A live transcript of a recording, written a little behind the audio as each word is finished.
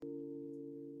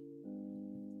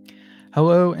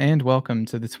Hello and welcome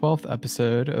to the 12th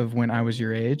episode of When I Was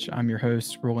Your Age. I'm your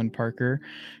host, Roland Parker,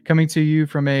 coming to you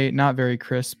from a not very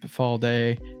crisp fall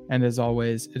day. And as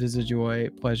always, it is a joy,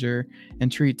 pleasure,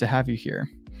 and treat to have you here.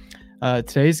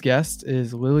 Today's guest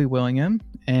is Lillie Willingham,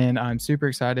 and I'm super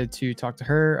excited to talk to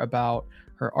her about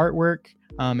her artwork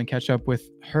and catch up with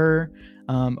her.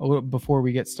 A little before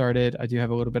we get started, I do have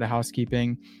a little bit of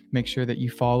housekeeping. Make sure that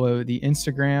you follow the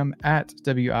Instagram at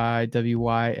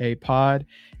WIWYA pod.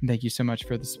 And thank you so much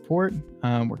for the support.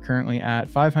 We're currently at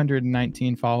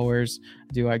 519 followers.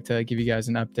 I do like to give you guys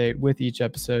an update with each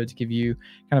episode to give you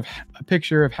kind of a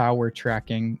picture of how we're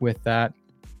tracking with that.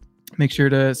 Make sure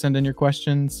to send in your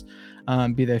questions,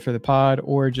 be they for the pod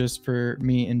or just for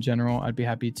me in general. I'd be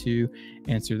happy to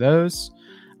answer those.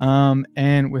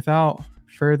 And without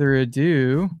further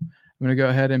ado, I'm going to go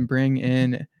ahead and bring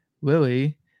in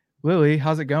Lillie. Lillie,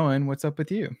 how's it going? What's up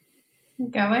with you?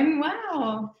 Going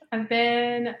well. I've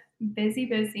been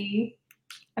busy.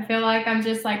 I feel like I'm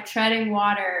just like treading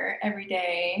water every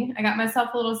day. I got myself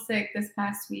a little sick this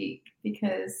past week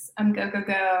because I'm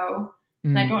go.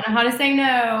 And I don't know how to say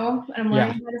no. And I'm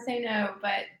learning how to say no,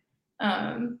 but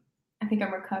I think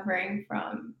I'm recovering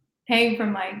from pain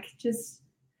from like just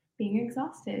being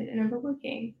exhausted and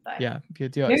overworking. But yeah,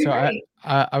 good deal. So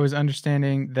I was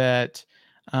understanding that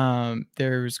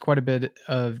there's quite a bit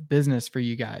of business for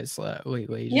you guys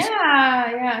lately.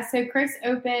 Yeah. So Chris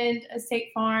opened a State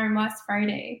Farm last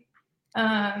Friday.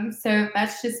 So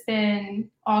that's just been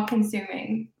all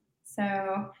consuming.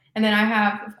 So, and then I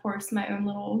have, of course, my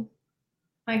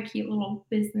cute little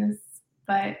business,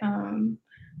 but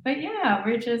yeah,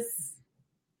 we're just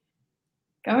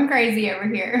going crazy over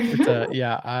here.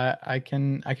 I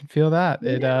can feel that.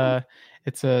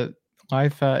 It's a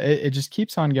life. It just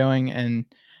keeps on going, and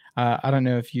I don't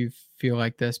know if you feel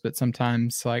like this, but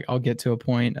sometimes like I'll get to a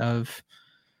point of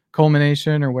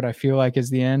culmination or what I feel like is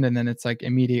the end, and then it's like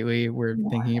immediately we're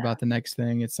thinking about the next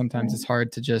thing. It's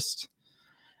hard to just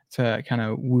to kind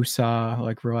of woosah,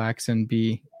 like relax and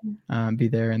be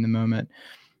there in the moment.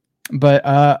 But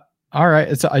all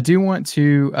right, so I do want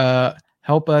to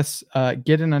help us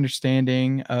get an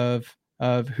understanding of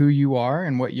who you are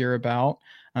and what you're about.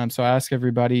 So I ask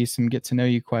everybody some get to know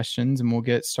you questions, and we'll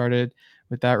get started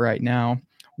with that right now.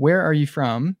 Where are you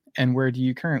from, and where do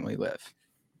you currently live?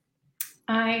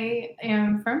 I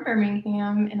am from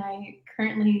Birmingham, and I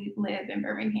currently live in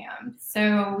Birmingham.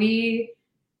 So I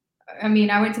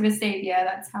went to Vestavia.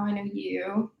 That's how I know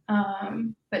you.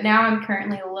 But now I'm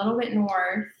currently a little bit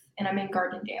north, and I'm in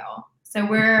Gardendale. So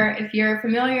if you're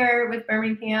familiar with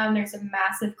Birmingham, there's a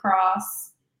massive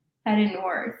cross headed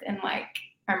north, and like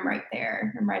I'm right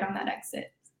there. I'm right on that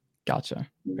exit. Gotcha.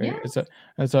 Yeah.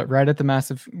 It's right at the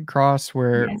massive cross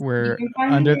where we're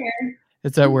under.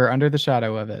 It's that we're under the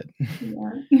shadow of it.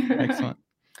 Yeah. Excellent.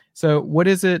 So what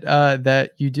is it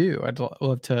that you do? I'd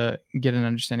love to get an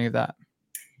understanding of that.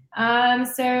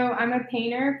 So I'm a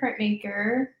painter,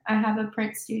 printmaker. I have a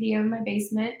print studio in my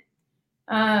basement.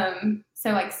 So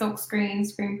like silk screen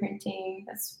printing.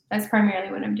 That's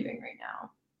primarily what I'm doing right now.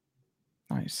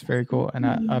 Nice. Very cool. And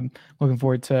I'm looking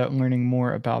forward to learning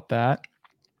more about that.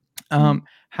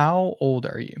 How old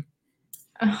are you?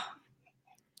 Oh,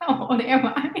 how old am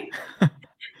I?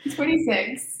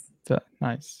 26.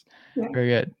 Nice. Yeah. Very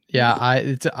good. Yeah.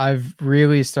 I've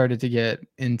really started to get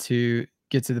to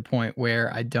the point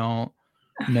where I don't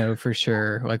know for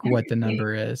sure like what the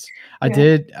number is.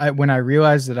 When I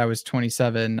realized that I was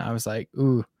 27, I was like,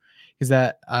 ooh, because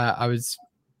that I was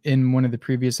in one of the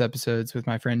previous episodes with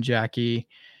my friend Jackie.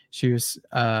 She was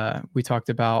we talked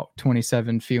about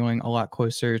 27 feeling a lot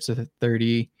closer to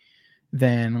 30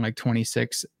 than like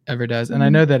 26 ever does. And I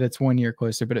know that it's 1 year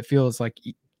closer, but it feels like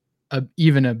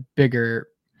even a bigger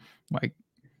like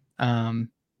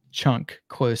chunk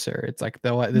closer. It's like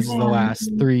this is the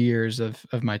last 3 years of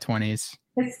my 20s.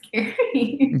 That's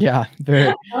scary. Yeah, I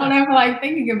don't know if I like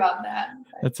thinking about that.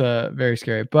 That's very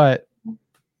scary, but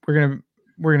we're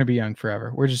gonna be young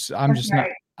forever. I'm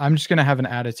just gonna have an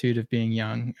attitude of being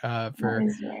young for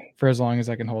as long as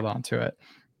I can hold on to it.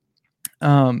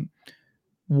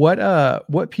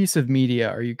 What piece of media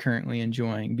are you currently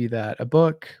enjoying? Be that a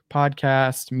book,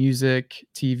 podcast, music,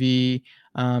 TV,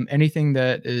 anything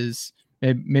that is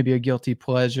maybe a guilty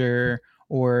pleasure,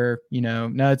 or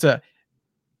no, it's a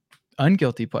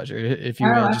unguilty pleasure, if you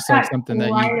will, just like something that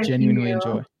you genuinely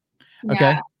enjoy.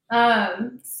 Okay.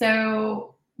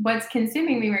 So what's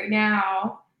consuming me right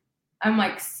now, I'm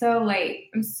like so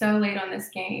late. I'm so late on this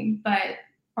game,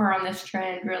 or on this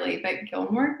trend really, but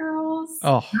Gilmore Girls.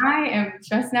 Oh, I am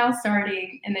just now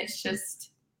starting, and it's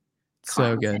just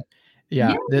so good.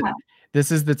 Yeah.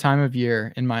 this is the time of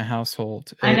year in my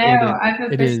household. I know. I've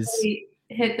It is. officially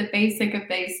hit the basic of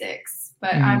basics,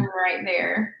 but I'm Mhm. right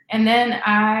there. And then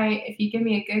if you give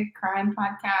me a good crime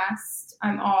podcast,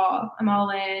 I'm all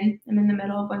in. I'm in the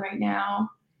middle of one right now.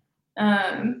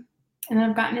 And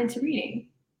I've gotten into reading.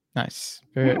 Nice.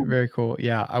 Yeah. Very, very cool.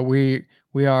 Yeah, we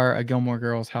are a Gilmore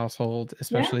Girls household, Yeah.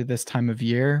 especially this time of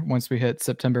year. Once we hit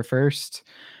September 1st,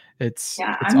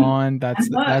 Yeah. it's on. That's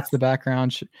I'm that's hooked. the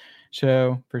background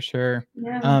show for sure.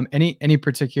 Yeah. Any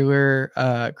particular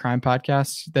crime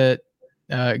podcasts that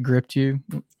gripped you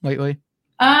lately?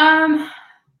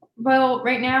 Well,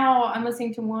 right now I'm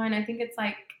listening to one. I think it's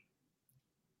like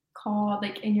called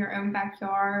like In Your Own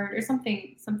Backyard or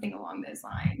something along those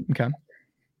lines. Okay.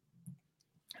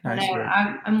 I don't Nice.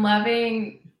 know. I'm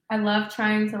loving. I love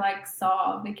trying to like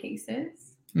solve the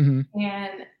cases. Mhm.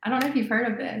 And I don't know if you've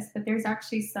heard of this, but there's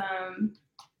actually some Mm-hmm.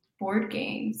 board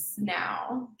games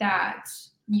now that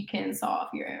you can solve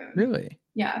your own. Really?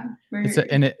 Yeah.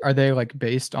 Are they like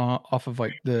based off of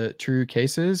like the true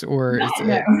cases, or is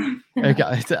No. it okay?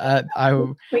 I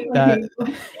that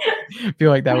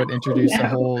feel like that would introduce a No.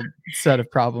 whole set of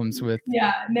problems with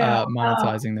Yeah. No.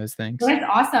 monetizing those things. Well, it's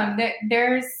awesome.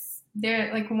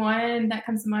 There like one that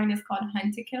comes to mind is called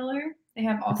Hunt a Killer. They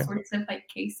have all Okay. sorts of like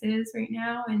cases right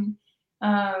now, and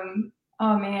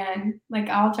oh man, like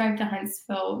I'll drive to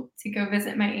Huntsville to go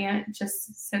visit my aunt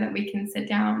just so that we can sit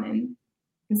down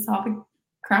and solve a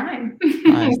crime.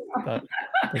 Nice.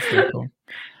 That's very cool.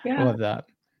 I Yeah. love that.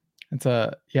 It's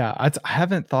I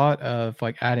haven't thought of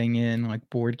like adding in like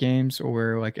board games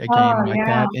or like a game Oh like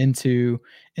yeah. that into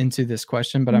this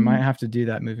question, but I might have to do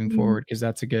that moving Mhm. forward, because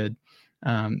that's a good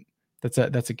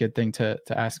that's a good thing to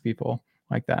ask people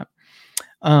like that.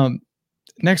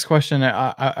 Next question,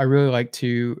 I really like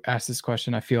to ask this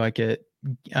question. I feel like it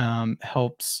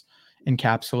helps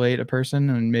encapsulate a person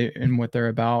and what they're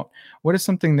about. What is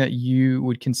something that you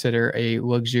would consider a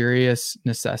luxurious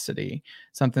necessity?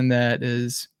 Something that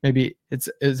is maybe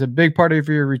is a big part of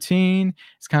your routine.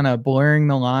 It's kind of blurring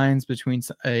the lines between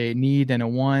a need and a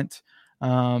want.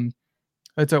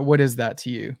 What is that to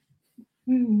you?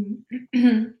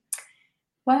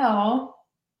 Well,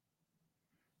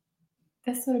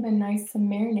 this would have been nice to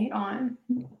marinate on,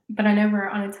 but I know we're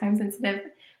on a time sensitive.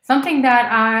 Something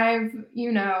that I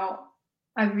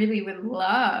really would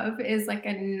love is like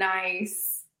a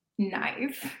nice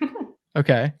knife.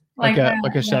 Okay, like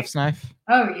like a chef's knife.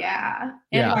 oh yeah,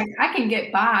 and Yeah. like I can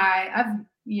get by.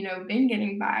 I've been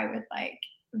getting by with like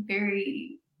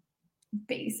very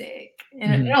basic,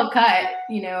 and Mhm. it'll cut.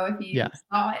 If you Yeah.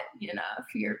 saw it enough,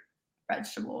 your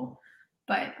vegetable.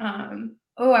 But I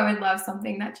would love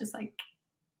something that just like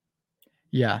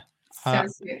Yeah. so Uh,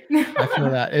 sweet. I feel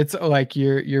that. It's like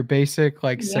your basic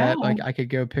like Yeah. set, like I could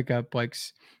go pick up like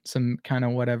some kind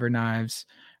of whatever knives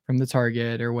from the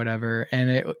Target or whatever, and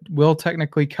it will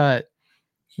technically cut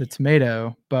the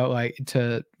tomato, but like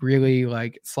to really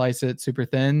like slice it super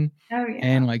thin Oh yeah.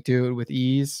 and like do it with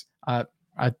ease.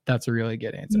 That's a really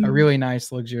good answer. A Mm. really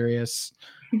nice, luxurious,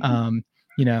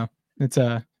 you know, it's a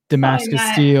Probably Damascus not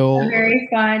a steel. very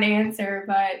fun answer,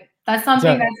 but that's It's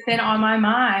something a that's been on my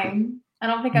mind. I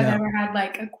don't think I've no, ever had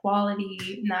like a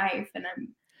quality knife, and I'm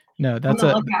no. on the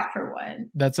lookout for one.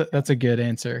 That's a good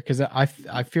answer, because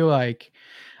I feel like,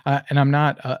 and I'm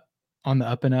not on the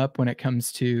up and up when it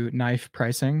comes to knife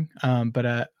pricing,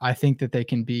 but I think that they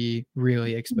can be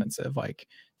really expensive, like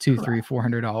two, Correct. three,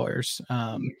 $400,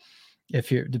 if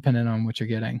you're depending on what you're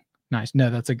getting. Nice. No,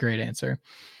 that's a great answer.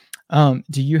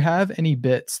 Do you have any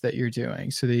bits that you're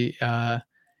doing? So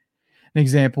an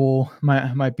example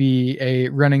might be a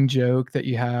running joke that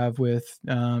you have with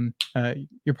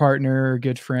your partner or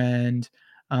good friend,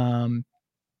 um,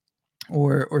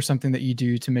 or something that you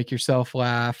do to make yourself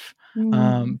laugh.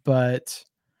 Mm. But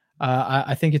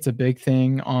I think it's a big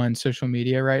thing on social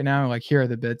media right now. Like, here are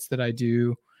the bits that I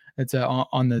do. It's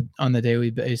on the daily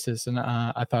basis, and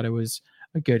I thought it was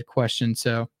a good question.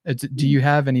 So, do you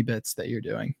have any bits that you're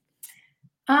doing?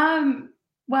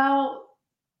 Well,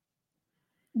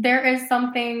 there is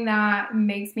something that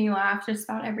makes me laugh just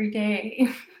about every day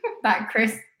that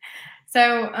Chris.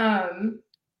 So,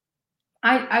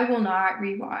 I will not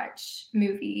rewatch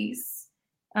movies,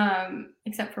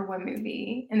 except for one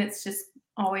movie, and it's just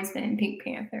always been Pink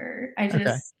Panther.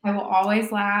 Okay. I will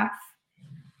always laugh.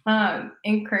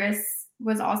 And Chris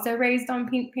was also raised on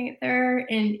Pink Panther,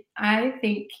 and I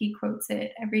think he quotes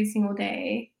it every single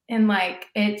day, and like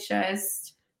it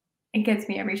gets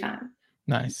me every time.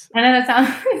 Nice. I know that sounds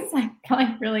it's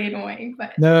like really annoying,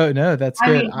 but No, that's I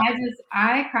good. mean,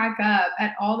 I crack up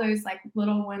at all those like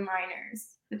little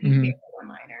one-liners, the Pink Mhm. Panther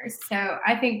one-liners. So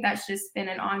I think that's just been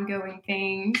an ongoing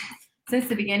thing since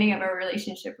the beginning of our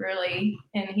relationship, really.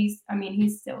 And he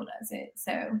still does it.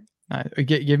 So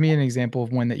Give me an example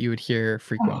of one that you would hear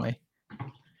frequently.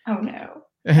 oh no.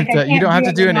 Like I You can't don't have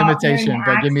to do an without doing imitation, the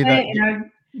but give me accent, the. and I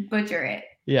would butcher it.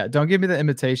 Yeah, don't give me the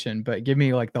imitation, but give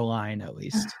me like the line at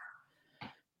least.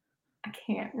 I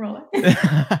can't roll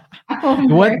The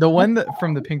it. one that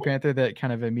from the Pink Panther that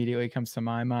kind of immediately comes to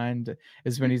my mind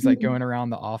is when he's like going around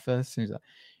the office and he's like,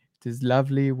 "It is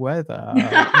lovely weather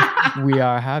we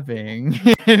are having,"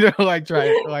 like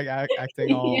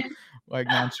acting all Yeah. like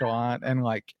nonchalant and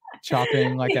like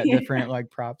chopping like at different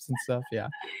like props and stuff. Yeah,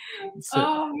 so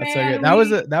Oh that's so man,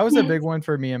 good. That was a big one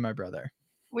for me and my brother.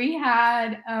 we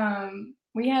had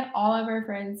all of our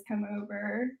friends come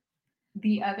over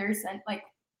the other like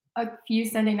a few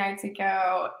Sunday nights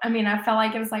ago. I mean, I felt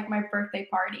like it was like my birthday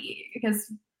party because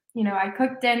I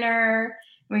cooked dinner.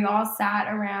 We all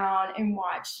sat around and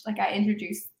watched. Like I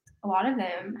introduced a lot of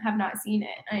them have not seen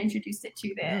it. I introduced it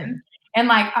to them. Really? And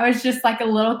like I was just like a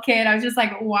little kid. I was just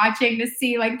like watching to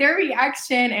see like their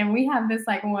reaction. And we have this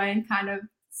like one kind of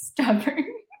stubborn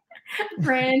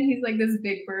friend. He's like this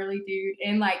big burly dude.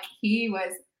 And like he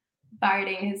was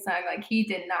biting his tongue. Like he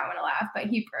did not want to laugh, but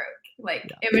he broke. Like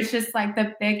it was just like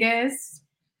the biggest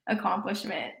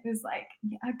accomplishment. It was like,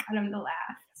 yeah, I got him to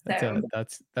laugh. So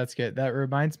That's good. That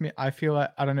reminds me. I feel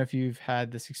like I don't know if you've had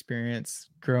this experience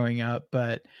growing up,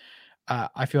 but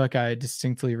I feel like I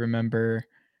distinctly remember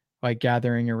like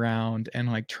gathering around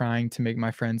and like trying to make my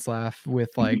friends laugh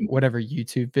with like whatever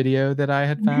YouTube video that I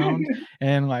had found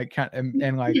and like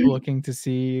and like looking to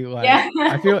see like yeah.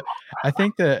 I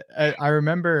think that I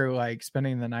remember like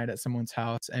spending the night at someone's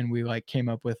house and we like came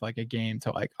up with like a game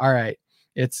to like, all right,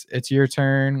 it's your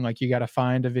turn, like you got to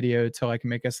find a video to like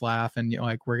make us laugh and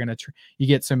like we're gonna you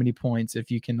get so many points if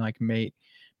you can like make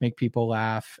people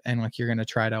laugh and like you're gonna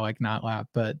try to like not laugh,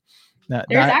 but there's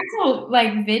actual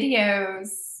like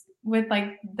videos with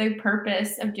like the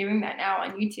purpose of doing that now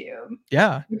on YouTube.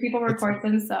 Yeah, people record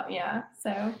themselves. Yeah,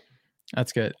 so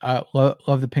that's good. I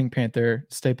love the Pink Panther,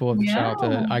 staple of the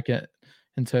childhood. I can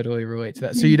totally relate to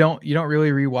that. So you don't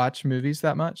really rewatch movies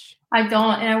that much? I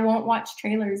don't, and I won't watch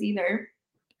trailers either.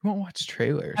 You won't watch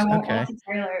trailers? I won't watch a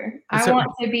trailer. I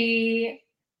want to be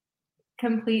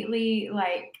completely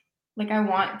like I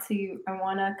want to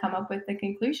come up with the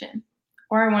conclusion,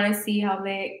 or I want to see how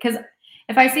because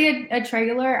if I see a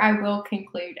trailer, I will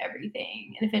conclude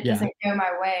everything, and if it doesn't go my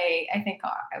way, I think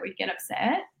I would get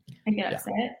upset. I get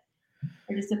upset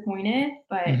or disappointed,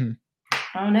 but I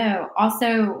don't know.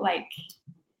 Also, like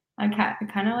I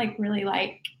kind of like really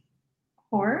like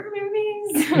horror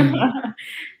movies,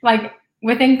 like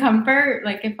within comfort.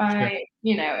 Like if I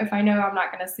if I know I'm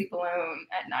not going to sleep alone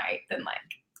at night, then like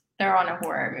they're on a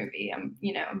horror movie, I'm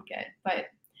good, but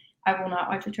I will not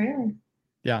watch a trailer.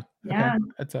 Yeah. Okay.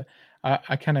 That's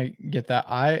I kind of get that.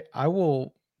 I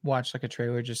will watch like a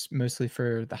trailer just mostly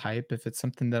for the hype if it's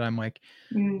something that I'm like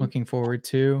looking forward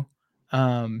to.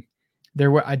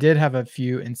 I did have a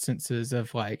few instances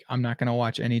of like I'm not gonna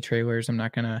watch any trailers. I'm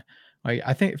not gonna like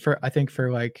I think for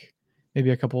like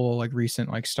maybe a couple of like recent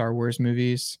like Star Wars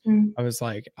movies, I was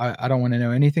like I don't want to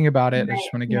know anything about it. I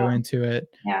just want to go into it.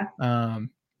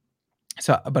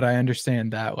 So but I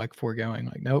understand that like foregoing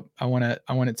like nope, I want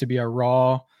it to be a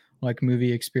raw like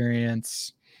movie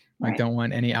experience. Like don't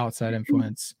want any outside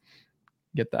influence.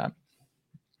 Get that.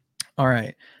 All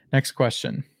right. Next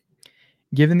question.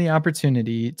 Given the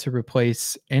opportunity to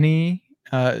replace the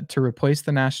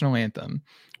national anthem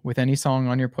with any song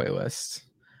on your playlist,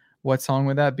 what song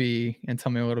would that be? And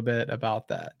tell me a little bit about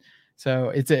that.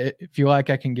 So if you like,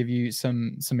 I can give you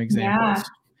some examples. Yeah.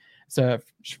 So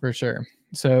for sure.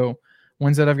 So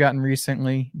ones that I've gotten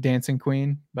recently, Dancing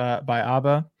Queen by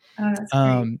ABBA. Oh, that's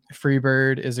great.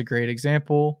 Freebird is a great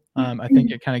example. I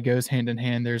think it kind of goes hand in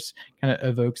hand. There's kind of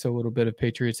evokes a little bit of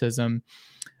patriotism.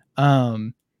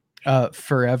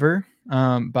 Forever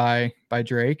by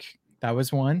Drake. That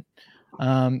was one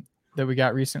that we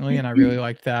got recently, and I really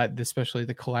liked that, especially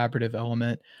the collaborative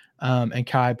element. And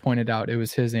Kai pointed out it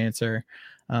was his answer.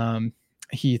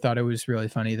 He thought it was really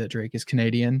funny that Drake is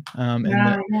Canadian, so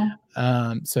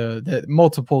the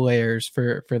multiple layers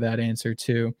for that answer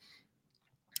too.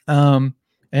 And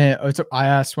so I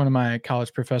asked one of my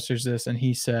college professors this, and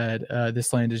he said,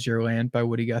 "This Land Is Your Land" by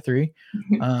Woody Guthrie.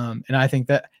 And I think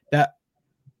that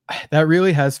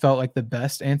really has felt like the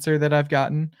best answer that I've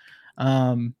gotten.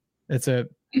 It's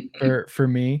for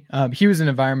me. He was an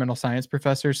environmental science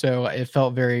professor, so it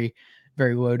felt very,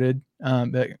 very loaded.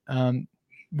 But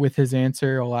with his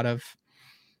answer, a lot of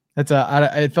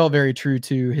it felt very true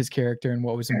to his character and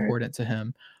what was important to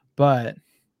him. But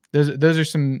those are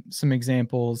some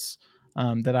examples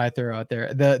that I throw out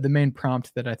there. The main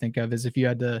prompt that I think of is if you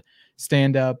had to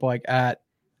stand up like at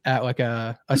like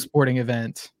a sporting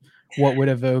event, what would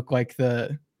evoke like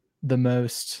the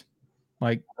most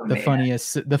like Oh, the man.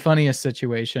 funniest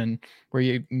situation where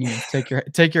you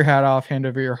take your hat off, hand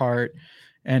over your heart,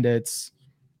 and it's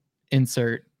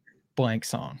insert blank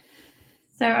song.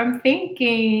 So I'm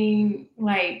thinking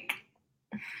like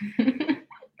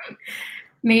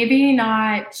maybe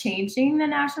not changing the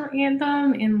national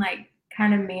anthem and like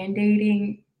kind of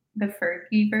mandating the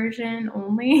Fergie version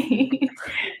only.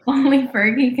 Only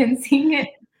Fergie can sing it.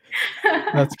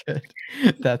 That's good.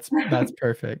 That's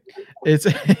perfect. It's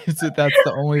that's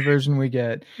the only version we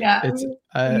get. Yeah. It's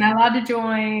I'm not allowed to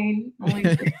join. Only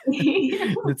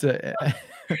Fergie. it's a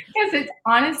Because it's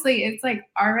honestly, it's like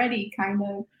already kind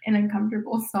of an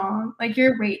uncomfortable song. Like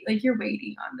you're waiting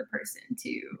on the person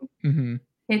to mm-hmm.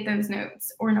 hit those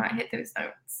notes or not hit those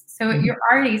notes. So Mm-hmm. you're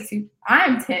already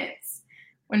I'm tense.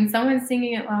 When someone's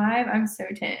singing it live, I'm so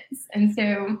tense. And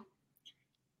so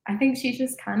I think she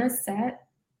just kind of set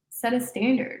a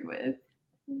standard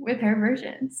with her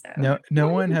version. So No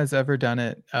one has ever done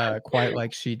it quite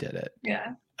like she did it.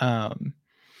 yeah.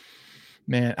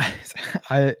 Man,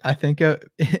 I think of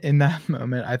in that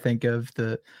moment, I think of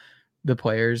the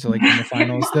players like in the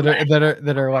finals that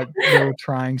are like they were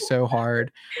trying so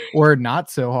hard or not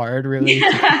so hard really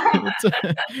to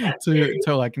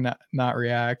like not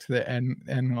react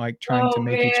and like trying to Oh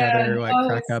make each other man. like Oh,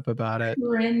 crack it's up about it.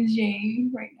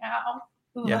 cringing right now.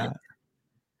 Ugh. Yeah.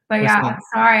 But yeah, Listen,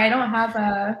 sorry, I don't have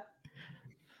a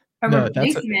no,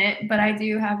 replacement, but I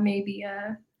do have maybe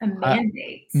a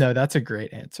mandate. no, that's a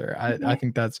great answer. I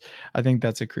think that's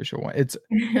a crucial one. It's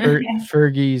Yeah.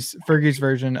 Fergie's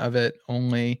version of it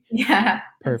only. Yeah.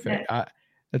 Perfect. I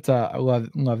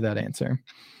love that answer.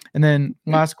 And then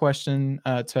last question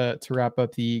to wrap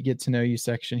up the get to know you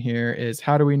section here is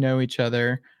how do we know each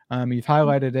other? You've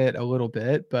highlighted it a little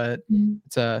bit, but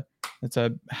it's a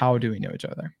how do we know each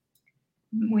other?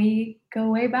 We go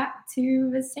way back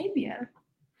to Vestavia.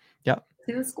 Yeah.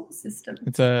 To the school system.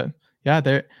 It's there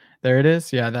it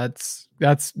is. Yeah, that's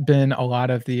been a lot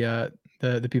of the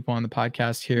people on the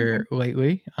podcast here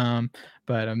lately.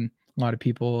 But a lot of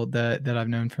people that I've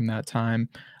known from that time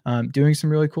doing some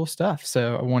really cool stuff.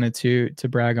 So I wanted to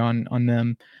brag on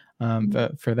them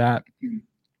for that.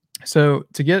 So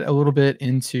to get a little bit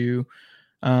into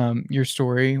your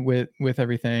story with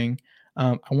everything,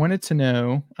 I wanted to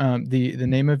know the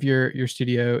name of your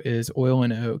studio is Oil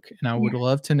and Oak, and I would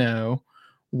love to know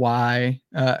why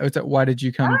did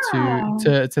you come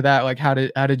to that? Like how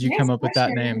did you Nice come up with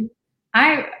that name?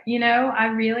 question. I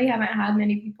really haven't had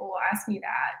many people ask me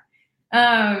that.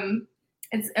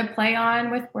 It's a play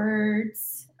on with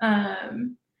words.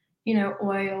 Oil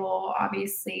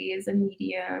obviously is a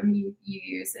medium you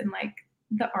use in like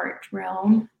the art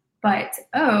realm, but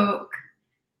oak,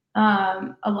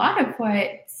 a lot of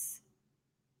what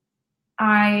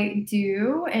I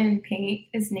do and paint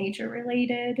is nature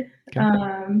related.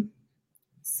 Okay.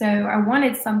 So I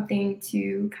wanted something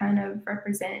to kind of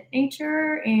represent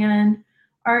nature and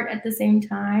art at the same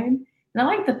time. And I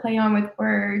like to play on with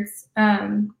words.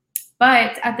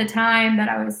 But at the time that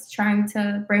I was trying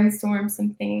to brainstorm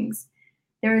some things,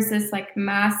 there was this like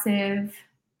massive,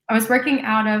 I was working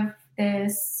out of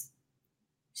this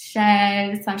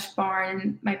shed / barn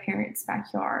in my parents'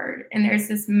 backyard. And there's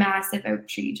this massive oak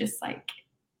tree just like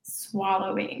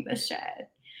swallowing the shed.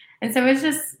 And so it's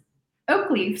just oak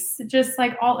leaves just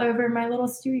like all over my little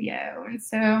studio. And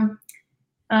so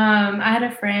I had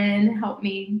a friend help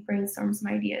me brainstorm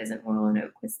some ideas, and Oil and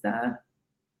Oak was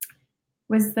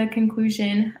the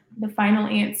conclusion, the final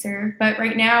answer. But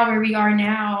right now, where we are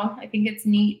now, I think it's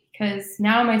neat because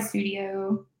now my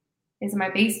studio is in my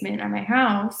basement at my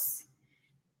house,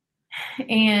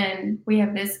 and we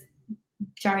have this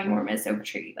ginormous oak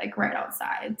tree like right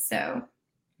outside. So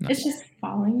Nice. It's just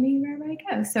following me wherever I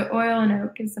go. So Oil and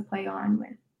Oak is the play on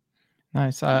with.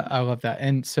 Nice. I love that.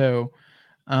 And so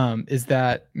is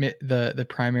that the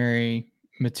primary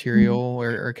material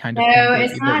or kind of thing No,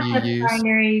 it's that not you the use?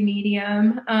 primary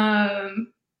medium. A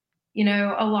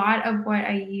lot of what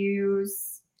I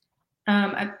use,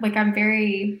 I'm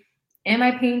very, in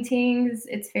my paintings,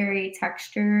 it's very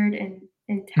textured and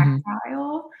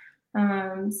tactile.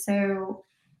 So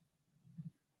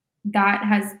that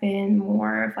has been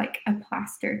more of like a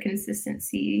plaster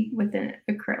consistency with an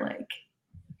acrylic.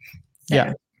 So,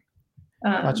 yeah.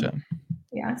 Gotcha.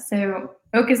 Yeah. So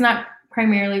oak is not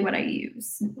primarily what I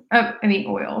use.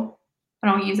 Oil. I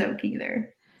don't use oak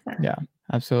either. So. Yeah,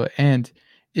 absolutely. And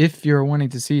if you're wanting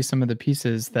to see some of the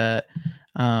pieces that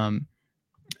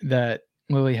that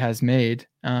Lillie has made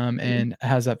and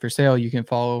has up for sale, you can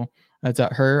follow It's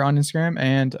at her on Instagram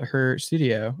and her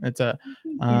studio. It's and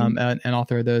I'll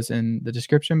throw those in the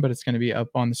description, but it's going to be up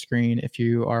on the screen if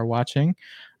you are watching.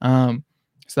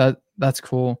 So that's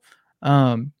cool.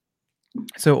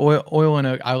 So oil and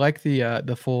oak. I like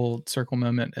the full circle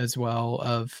moment as well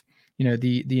of,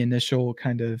 the initial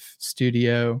kind of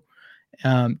studio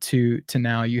to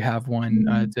now you have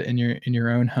one in your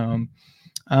own home.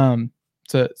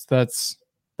 So that's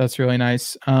really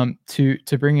nice. To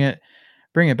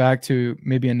bring it back to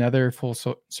maybe another full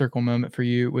circle moment for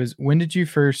you was, when did you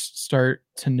first start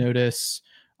to notice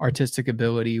artistic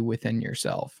ability within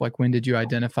yourself? Like, when did you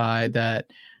identify that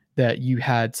you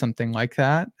had something like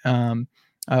that?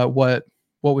 What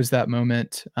was that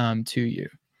moment to you?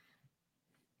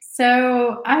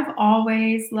 So I've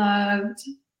always loved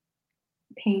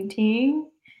painting,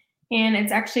 and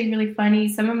it's actually really funny.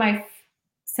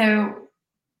 So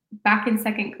back in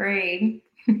second grade,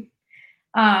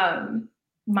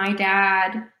 my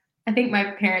dad, I think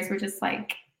my parents were just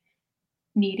like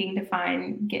needing to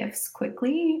find gifts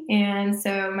quickly. And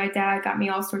so my dad got me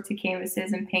all sorts of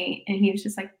canvases and paint, and he was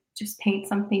just like, just paint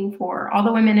something for all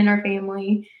the women in our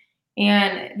family.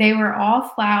 And they were all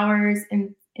flowers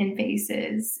and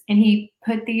vases. And he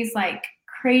put these like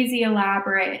crazy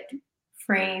elaborate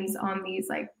frames on these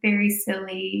like very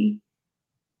silly,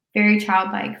 very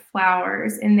childlike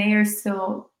flowers. And they are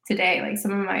still today like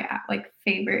some of my like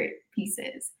favorite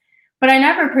pieces. But I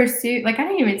never pursued, like I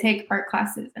didn't even take art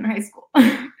classes in high school.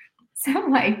 So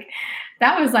like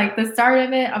that was like the start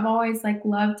of it. I've always like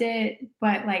loved it,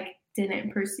 but like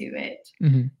didn't pursue it.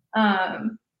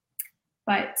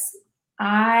 But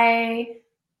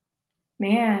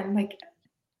like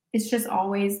it's just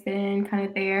always been kind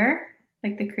of there,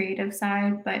 like the creative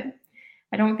side, but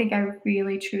I don't think I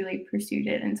really truly pursued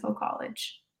it until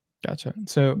college. Gotcha.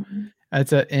 So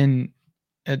it's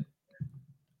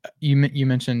you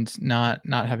mentioned not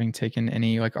having taken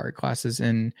any like art classes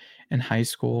in high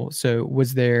school. So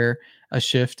was there a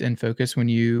shift in focus when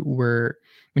you were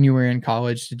in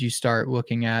college? Did you start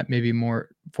looking at maybe more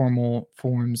formal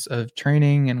forms of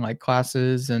training and like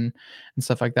classes and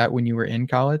stuff like that when you were in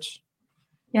college?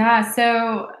 Yeah,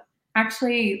 so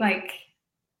actually like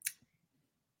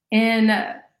in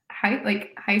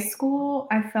high school,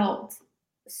 I felt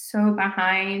so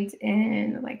behind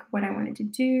in like what I wanted to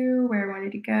do, where I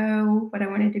wanted to go, what I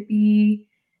wanted to be.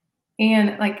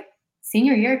 And like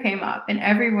senior year came up and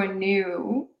everyone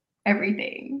knew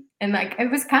everything. And like it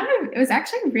was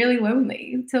actually really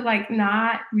lonely to like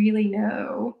not really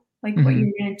know like what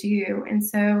you're gonna do. And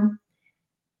so,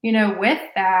 with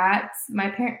that, my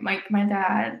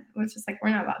dad was just like, we're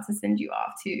not about to send you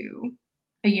off to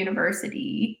a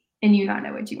university and you not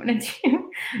know what you want to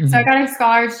do. So I got a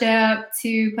scholarship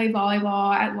to play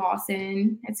volleyball at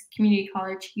Lawson. It's a community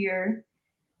college here.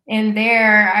 And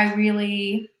there I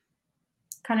really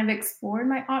kind of explored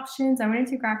my options. I went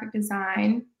into graphic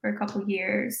design for a couple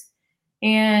years.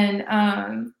 And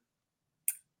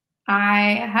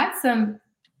I had some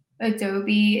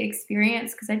Adobe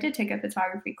experience because I did take a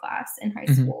photography class in high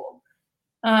school.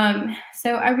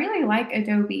 So I really like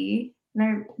Adobe,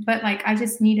 but like I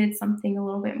just needed something a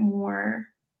little bit more,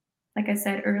 like I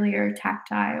said earlier,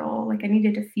 tactile. Like I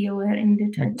needed to feel it. I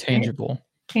needed to Like tangible.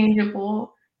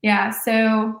 Tangible. Yeah.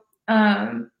 So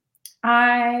while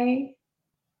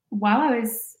I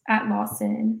was at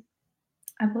Lawson,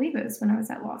 I believe it was when I was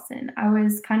at Lawson, I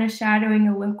was kind of shadowing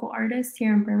a local artist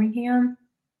here in Birmingham.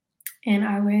 And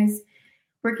I was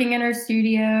working in her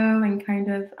studio and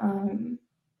kind of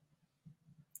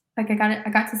like I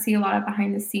got to see a lot of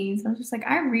behind the scenes. I was just like,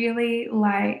 I really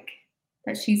like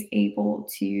that she's able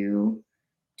to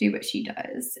do what she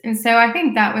does. And so I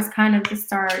think that was kind of the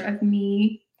start of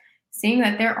me seeing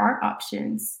that there are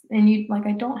options, and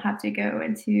I don't have to go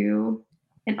into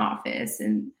an office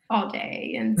and all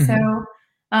day. And so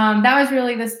that was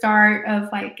really the start of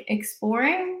like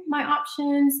exploring my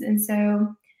options. And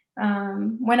so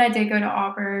when I did go to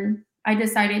Auburn, I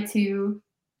decided to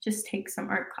just take some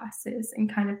art classes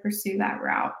and kind of pursue that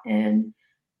route. And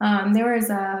there was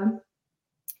a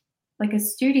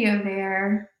studio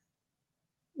there.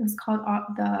 It was called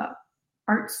the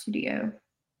Art Studio.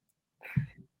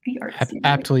 The Art Studio.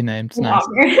 Aptly named. Nice.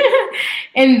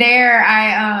 And there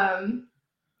I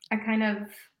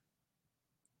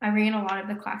ran a lot of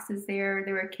the classes there.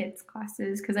 There were kids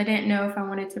classes because I didn't know if I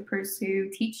wanted to pursue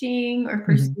teaching or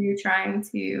pursue trying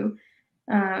to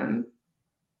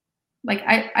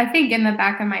I think in the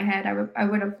back of my head I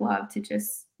would have loved to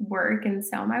just work and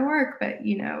sell my work, but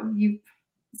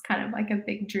it's kind of like a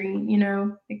big dream,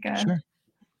 kind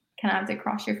of have to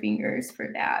cross your fingers for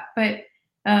that. But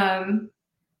I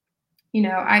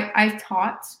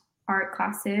taught art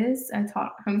classes. I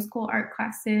taught homeschool art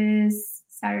classes,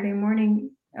 Saturday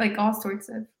morning, like all sorts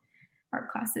of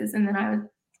art classes. And then I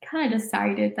kind of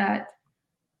decided that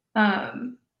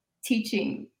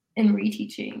teaching and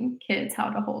reteaching kids how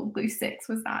to hold glue sticks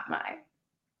was not my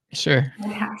Sure.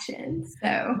 passion.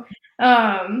 So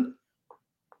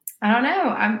I don't know.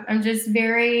 I'm just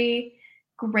very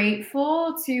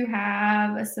grateful to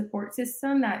have a support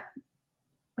system that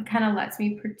kind of lets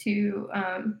me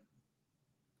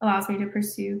allows me to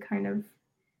pursue kind of,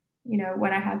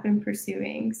 what I have been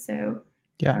pursuing. So,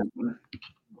 Yeah.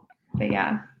 But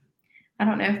yeah, I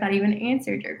don't know if that even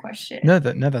answered your question. No,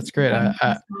 that's great.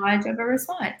 Much of a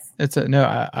response.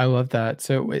 I love that.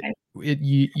 So Okay.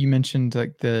 you mentioned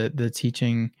like the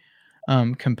teaching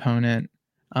component.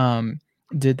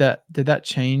 Did that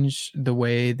change the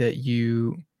way that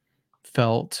you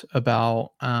felt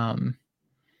about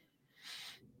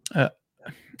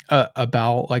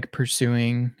like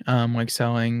pursuing like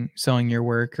selling your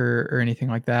work or anything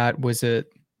like that? Was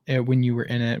it when you were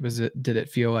in it, did it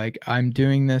feel like I'm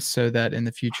doing this so that in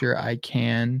the future I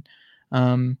can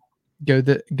um go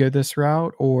this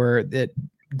route, or did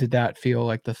that feel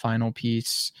like the final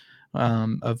piece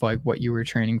of like what you were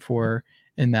training for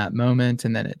in that moment,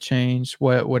 and then it changed?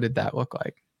 What did that look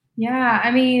like? Yeah,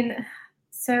 I mean,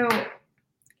 so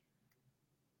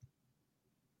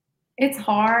it's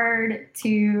hard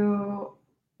to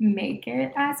make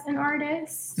it as an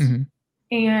artist. Mm-hmm.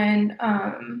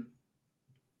 And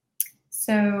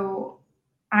so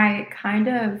I kind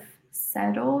of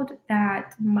settled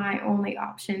that my only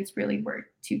options really were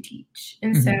to teach.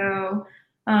 And Mm-hmm.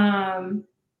 so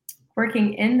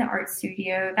working in the art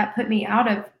studio, that put me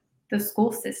out of the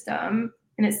school system.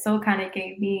 And it still kind of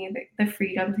gave me the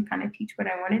freedom to kind of teach what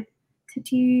I wanted to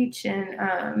teach,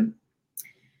 and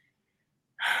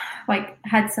like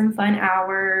had some fun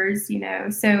hours,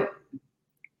 So,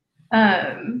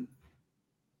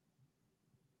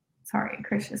 sorry,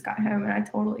 Chris just got home and I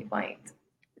totally blanked.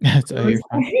 So you're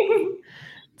fine.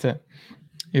 So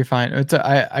you're fine.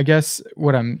 I guess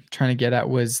what I'm trying to get at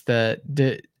was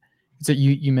so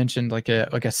you mentioned like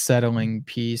a settling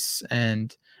piece,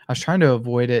 and I was trying to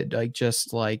avoid it like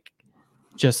just like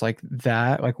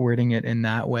that, like wording it in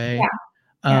that way.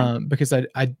 Yeah. Because I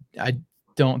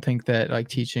don't think that like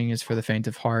teaching is for the faint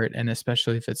of heart, and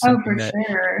especially if it's Oh, something for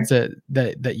sure.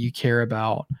 that you care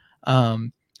about.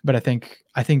 But I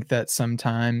think that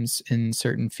sometimes in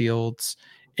certain fields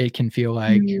it can feel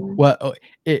like Mm.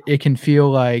 it can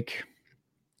feel like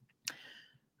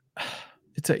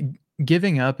it's a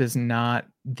giving up is not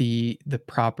the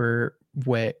proper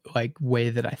way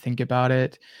that I think about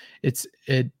it. It's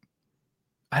it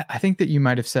I think that you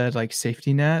might have said like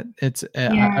safety net. I don't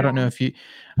Yeah. know if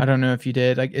you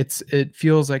did. Like it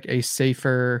feels like a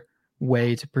safer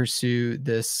way to pursue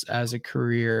this as a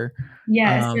career.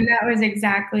 Yes, and Um, that was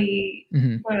exactly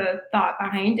mhm, the thought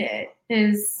behind it,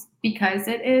 is because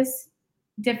it is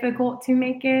difficult to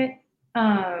make it,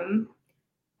 um,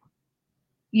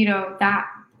 that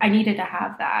I needed to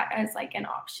have that as like an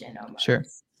option sure.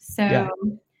 almost. Yeah.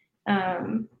 So,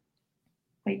 um,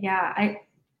 but yeah, and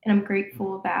I'm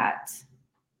grateful that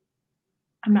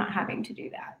I'm not having to do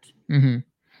that. hmm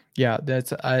Yeah.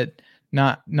 That's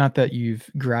not that you've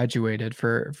graduated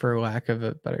for lack of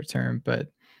a better term,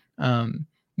 but um,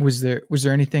 was there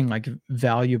anything like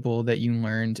valuable that you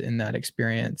learned in that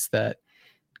experience that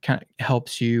kind of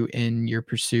helps you in your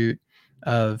pursuit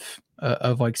of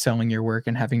like selling your work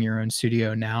and having your own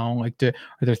studio now? Like, are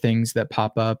there things that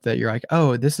pop up that you're like,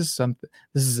 oh, this is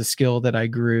a skill that I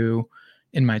grew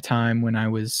in my time when I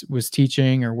was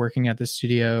teaching or working at the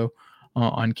studio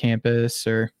on campus,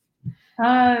 or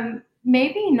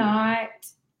Maybe not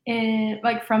in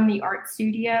like from the art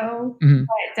studio, Mhm,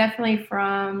 but definitely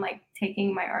from like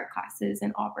taking my art classes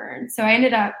in Auburn. So I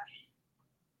ended up,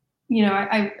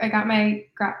 I got my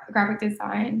graphic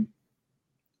design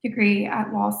degree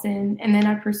at Lawson, and then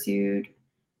I pursued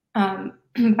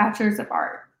bachelor's of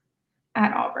art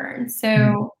at Auburn. mhm,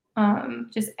 So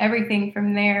just everything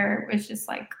from there was just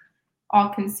like all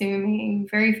consuming,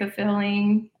 very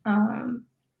fulfilling.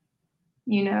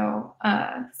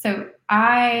 So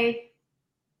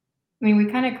I mean, we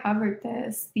kind of covered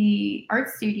this. The art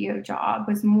studio job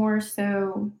was more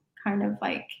so kind of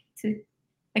like to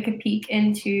like a peek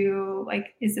into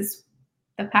like, is this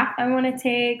the path I want to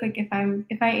take? Like, if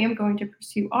I am going to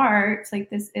pursue art, like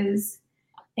this is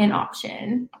an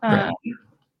option. right,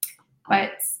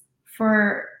 But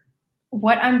for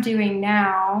what I'm doing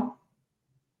now,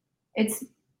 it's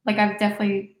like I've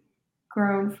definitely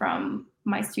grown from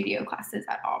my studio classes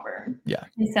at Auburn, yeah,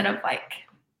 instead of like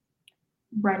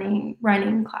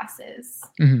running classes,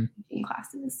 mhm. teaching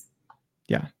classes.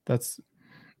 Yeah,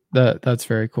 that's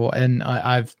very cool. And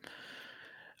I've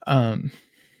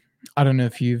I don't know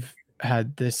if you've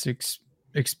had this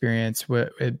experience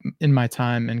in my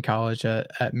time in college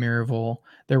at Maryville.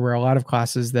 There were a lot of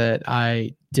classes that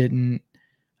I didn't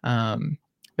that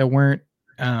weren't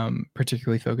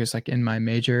particularly focused like in my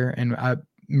major, and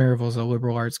Maryville's a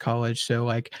liberal arts college, so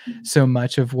like so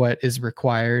much of what is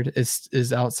required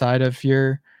is outside of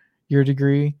your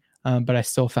degree, but I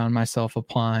still found myself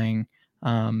applying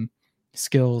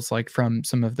skills like from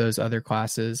some of those other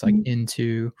classes like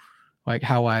into like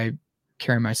how I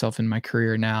carry myself in my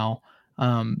career now,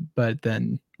 but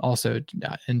then also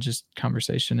in just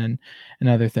conversation and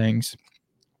other things.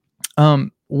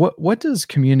 What does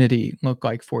community look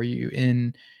like for you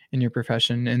in your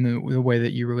profession and the way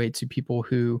that you relate to people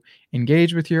who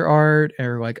engage with your art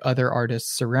or like other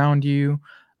artists around you?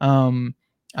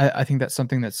 I think that's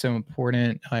something that's so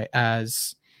important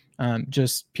as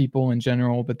just people in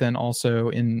general, but then also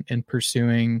in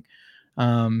pursuing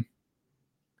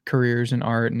careers in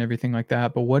art and everything like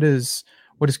that. But what does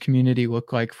community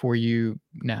look like for you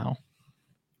now?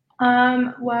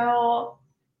 Well,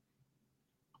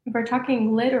 if we're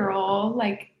talking literal,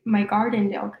 like my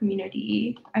Gardendale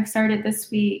community, I've started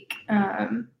this week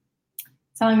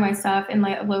selling my stuff in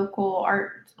like a local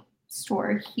art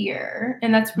store here.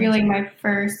 And that's really my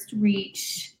first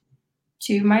reach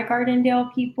to my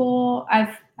Gardendale people.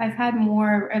 I've had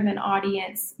more of an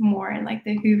audience more in like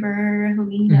the Hoover,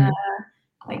 Helena,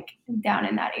 like down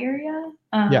in that area.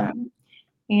 Yeah.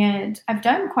 And I've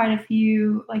done quite a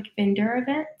few like vendor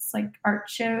events, like art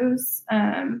shows.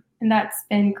 And that's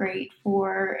been great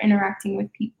for interacting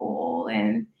with people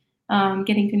and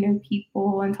getting to know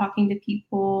people and talking to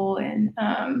people. And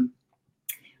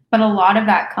but a lot of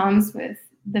that comes with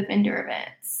the vendor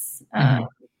events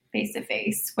face to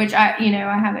face, which I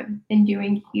haven't been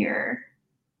doing here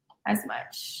as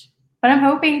much. But I'm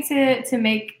hoping to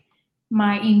make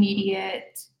my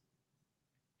immediate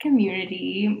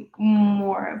community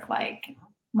more of like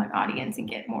my audience and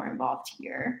get more involved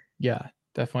here. Yeah,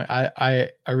 definitely.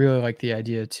 I really like the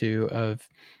idea too of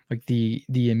like the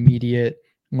immediate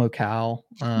locale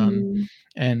and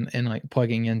like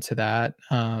plugging into that.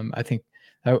 I think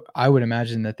I would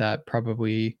imagine that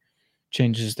probably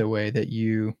changes the way that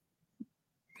you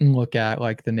look at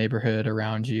like the neighborhood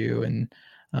around you and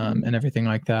everything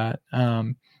like that.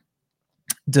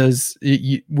 Does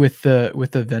with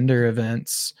the vendor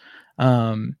events,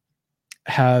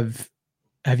 have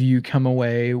you come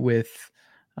away with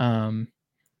a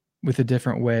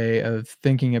different way of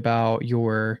thinking about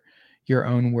your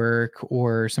own work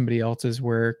or somebody else's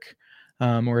work,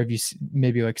 or have you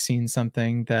maybe like seen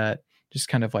something that just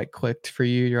kind of like clicked for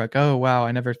you? You're like, oh wow,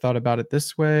 I never thought about it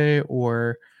this way,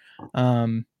 or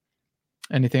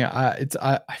anything. I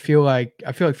feel like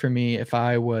for me, if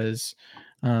I was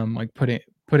like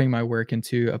putting my work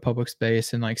into a public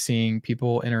space and like seeing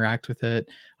people interact with it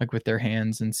like with their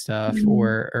hands and stuff,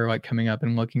 or like coming up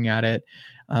and looking at it,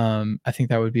 I think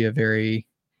that would be a very,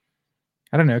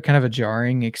 I don't know, kind of a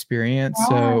jarring experience.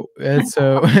 So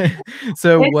so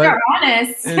what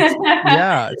honest.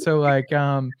 yeah, so like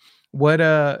what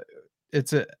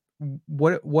it's a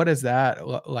what is that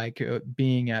like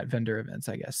being at vendor events,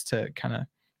 I guess, to kind of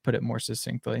put it more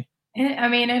succinctly?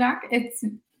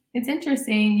 It's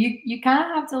interesting. You kind of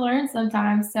have to learn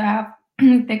sometimes to have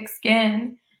thick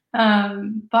skin,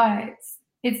 but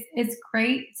it's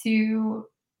great to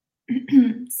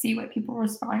see what people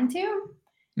respond to.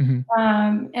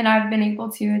 And I've been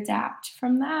able to adapt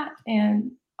from that.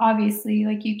 And obviously,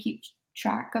 like you keep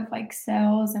track of like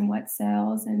sales and what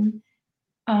sells and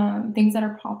things that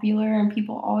are popular, and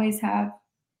people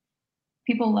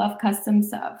love custom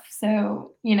stuff.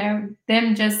 So,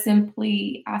 them just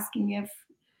simply asking if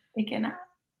they can,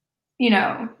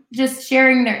 just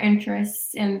sharing their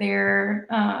interests and their,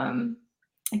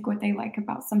 like what they like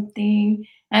about something.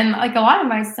 And like a lot of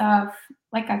my stuff,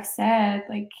 like I've said,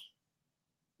 like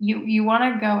you want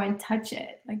to go and touch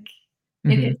it. Like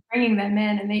it's bringing them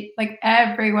in, and they like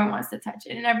everyone wants to touch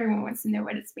it and everyone wants to know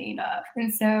what it's made of.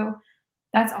 And so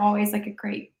that's always like a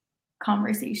great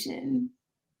conversation,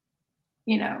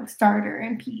 starter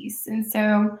and piece. And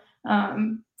so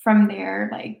from there,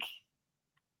 like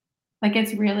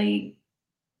it's really,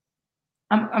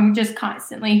 I'm just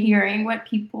constantly hearing what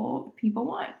people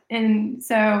want. And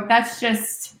so that's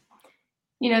just,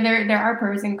 there are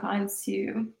pros and cons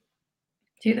to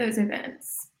those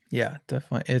events. Yeah,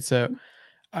 definitely. It's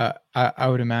I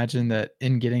would imagine that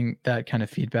in getting that kind of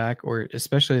feedback, or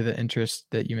especially the interest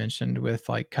that you mentioned with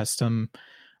like custom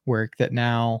work, that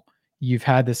now you've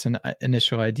had this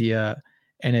initial idea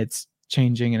and it's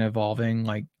changing and evolving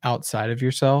like outside of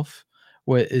yourself,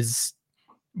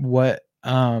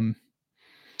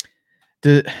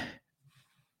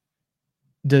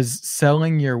 does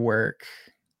selling your work,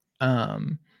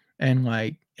 and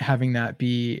like having that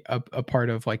be a part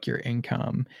of like your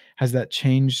income, has that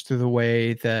changed the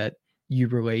way that you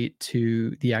relate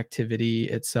to the activity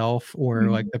itself, or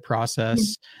like the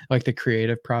process, like the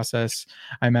creative process?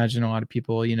 I imagine a lot of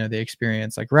people, they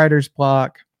experience like writer's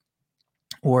block,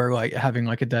 or like having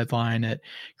like a deadline. It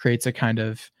creates a kind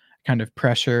of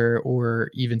pressure,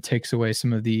 or even takes away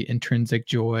some of the intrinsic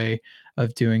joy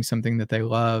of doing something that they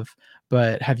love.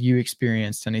 But have you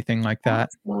experienced anything like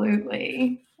that?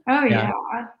 Absolutely. Oh Yeah.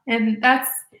 yeah. And that's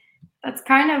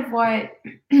kind of what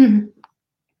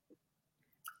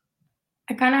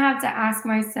I kind of have to ask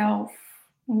myself,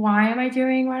 why am I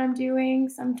doing what I'm doing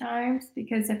sometimes?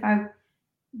 Because if I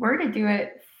were to do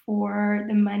it for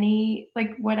the money,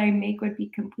 like what I make would be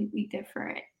completely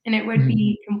different, and it would Mhm.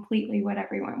 be completely what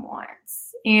everyone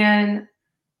wants. And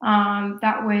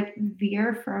that would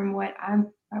veer from what I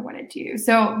want to do.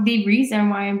 So the reason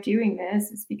why I'm doing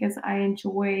this is because I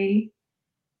enjoy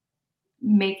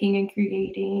making and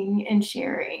creating and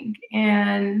sharing,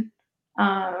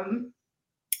 um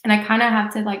and I kind of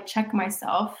have to like check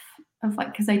myself of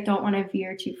like, because I don't want to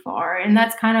veer too far. And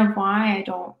that's kind of why I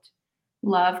don't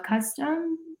love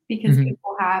custom, because Mhm.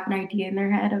 people have an idea in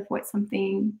their head of what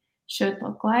something should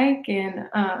look like. And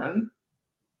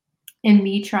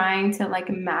me trying to like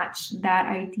match that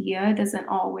idea doesn't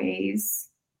always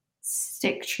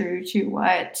stick true to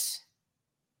what,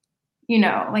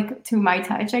 like to my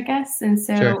touch, I guess. And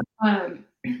Sure. so,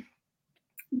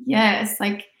 yes,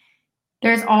 like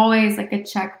there's always like a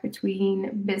check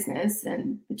between business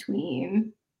and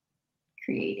between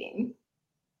creating.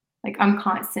 Like I'm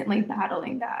constantly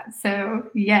battling that.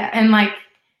 So yeah, and like,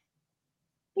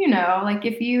 like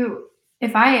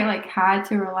if I like had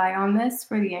to rely on this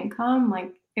for the income,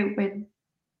 like it would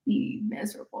be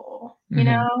miserable,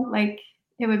 Mhm. like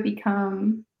it would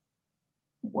become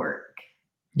work.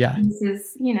 Yeah. This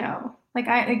is, like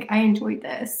I enjoyed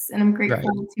this, and I'm Right.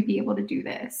 grateful to be able to do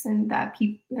this, and that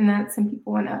some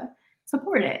people want to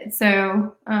support it.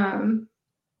 So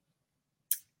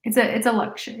it's a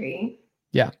luxury.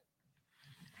 Yeah.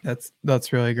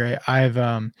 That's really great.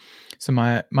 So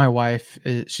my wife,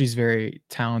 she's very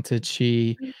talented.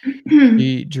 She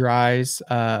dries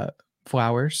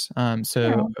flowers.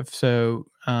 So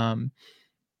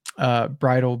Yeah.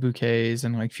 bridal bouquets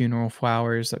and like funeral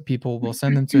flowers, that people will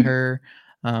send them to her,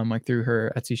 like through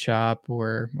her Etsy shop,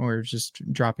 or just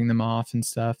dropping them off and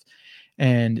stuff.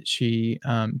 And she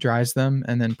dries them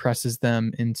and then presses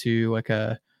them into like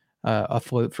a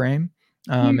float frame,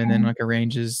 and then like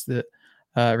arranges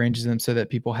them so that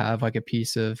people have like a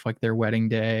piece of like their wedding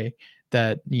day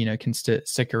that can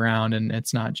stick around, and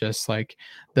it's not just like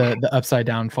the upside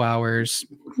down flowers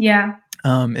Yeah.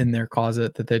 in their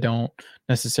closet that they don't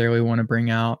necessarily want to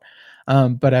bring out.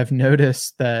 But I've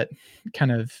noticed that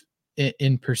kind of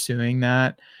in pursuing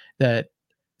that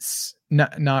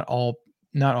not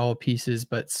all pieces,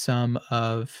 but some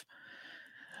of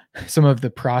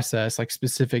the process, like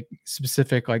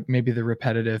specific, like maybe the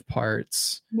repetitive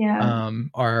parts, Yeah.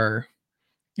 are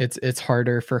it's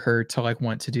harder for her to like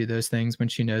want to do those things when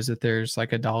she knows that there's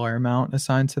like a dollar amount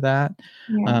assigned to that.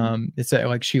 Yeah. It's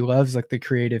like she loves like the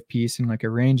creative piece and like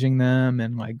arranging them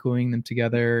and like gluing them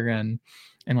together, and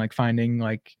like finding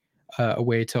like a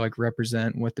way to like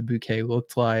represent what the bouquet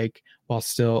looked like, while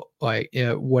still like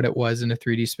what it was in a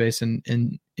 3D space,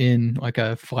 and in like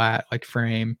a flat like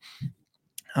frame.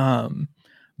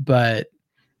 But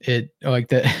it like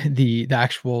the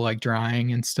actual like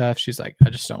drying and stuff, she's like, I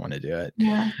just don't want to do it.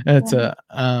 Yeah. It's Yeah.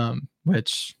 a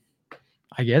which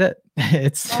I get it.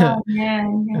 It's Oh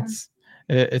man. Yeah. it's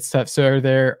it's tough. So are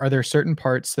there certain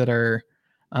parts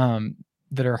um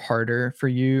that are harder for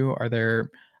you? Are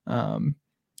there um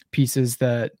pieces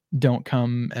that don't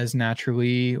come as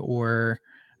naturally, or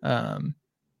um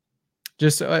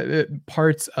just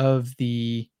parts of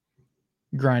the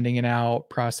grinding it out,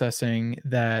 processing,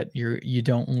 that you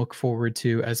don't look forward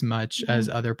to as much Yeah. as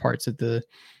other parts of the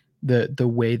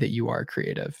way that you are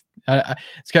creative?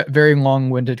 It's got very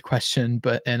long-winded question,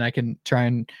 and I can try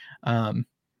and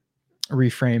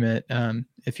reframe it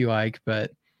if you like,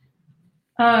 but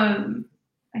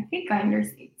I think I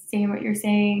understand what you're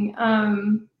saying.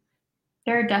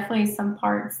 There are definitely some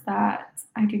parts that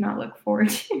I do not look forward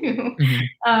to.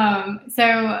 Mhm,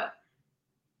 So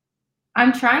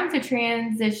I'm trying to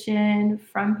transition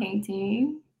from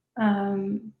painting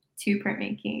to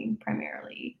printmaking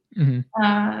primarily. mhm,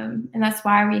 And that's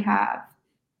why we have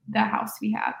the house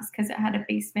we have, is because it had a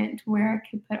basement where I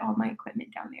could put all my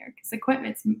equipment down there, because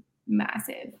equipment's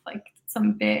massive, like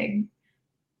some big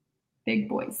big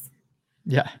boys.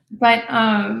 Yeah. But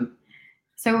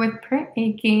so with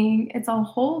printmaking, it's a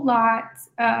whole lot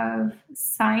of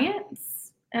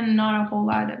science and not a whole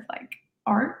lot of like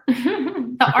art.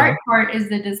 The Okay. art part is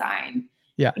the design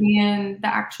Yeah. and the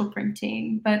actual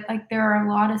printing, but like there are a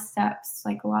lot of steps,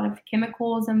 like a lot of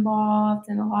chemicals involved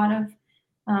and a lot of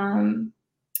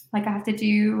like I have to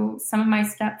do some of my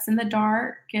steps in the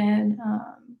dark and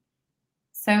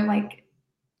so like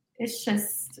it's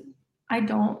just I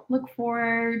don't look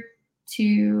forward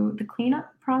to the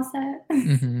cleanup process.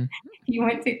 Mm-hmm.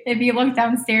 If you look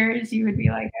downstairs, you would be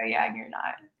like, oh yeah, you're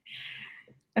not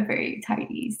a very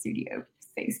tidy studio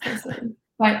space person.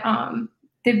 But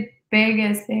the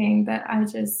biggest thing that I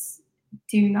just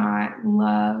do not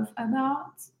love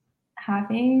about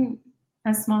having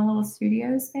a small little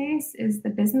studio space is the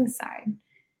business side.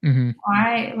 Mm-hmm.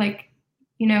 I like,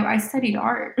 I studied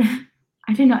art.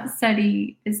 I did not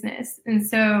study business. And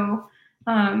so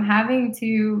having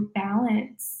to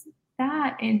balance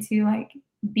that and to like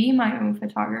be my own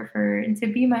photographer and to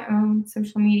be my own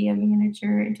social media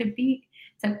manager and to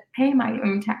pay my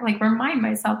own tax, like remind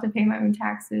myself to pay my own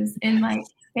taxes and like,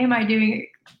 am I doing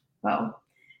it? Well,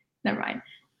 never mind.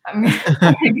 I'm going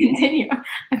to continue.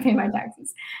 I pay my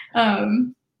taxes.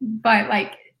 But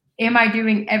like, am I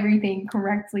doing everything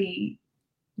correctly?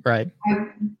 Right. I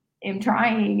am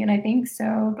trying and I think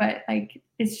so, but like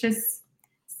it's just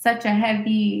such a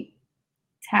heavy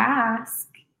task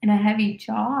and a heavy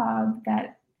job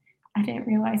that I didn't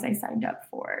realize I signed up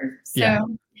for. Yeah.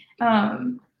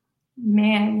 So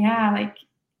man, yeah, like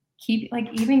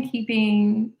even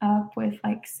keeping up with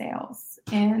like sales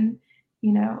and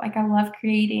like I love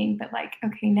creating, but like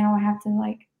okay, now I have to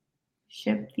like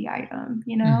ship the item,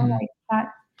 Mm-hmm. like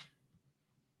that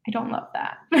I don't love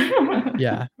that.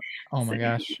 Yeah. Oh So, my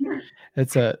gosh.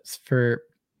 It's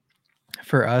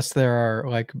for us, there are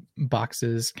like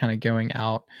boxes kind of going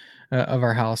out of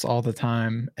our house all the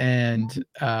time. And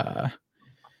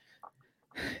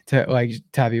like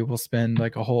Tabby will spend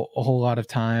like a whole lot of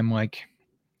time like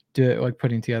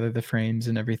putting together the frames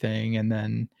and everything. And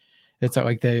then it's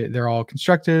like they're all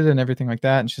constructed and everything like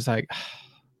that. And she's like,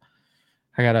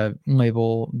 I gotta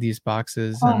label these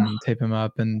boxes oh, and tape them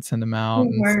up and send them the out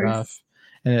and stuff. worst.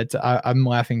 And I'm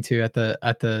laughing too at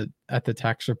the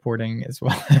tax reporting as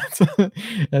well.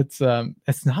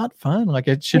 It's not fun. Like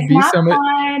it should It's be not so much.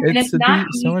 fun and It it's should not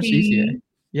be so much easier. easy.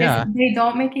 Yeah. They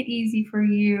don't make it easy for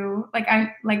you.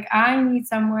 I need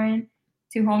someone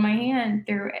to hold my hand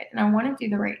through it, and I wanna do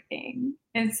the right thing.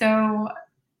 And so,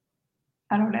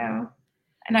 I don't know.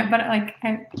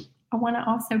 I wanna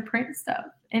also print stuff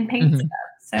and paint Hmm. stuff.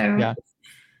 So, Yeah.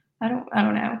 I don't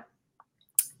know.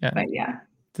 Yeah. But yeah.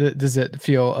 Does it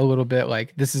feel a little bit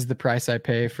like this is the price I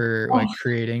pay for Oh, like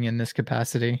creating in this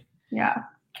capacity? yeah.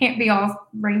 Can't be all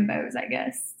rainbows, I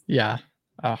guess. Yeah.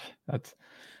 Oh,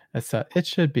 it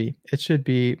should be. It should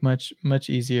be much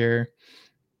easier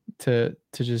to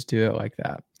just do it like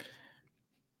that.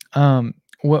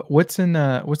 What's in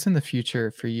the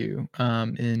future for you?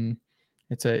 In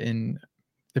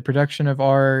the production of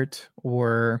art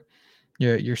or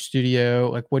your studio.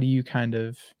 Like, what do you kind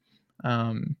of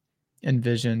um,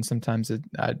 envision? Sometimes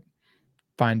I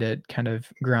find it kind of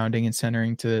grounding and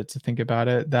centering to think about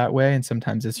it that way, and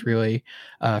sometimes it's really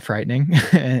frightening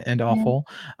and Yeah. awful.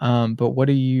 But what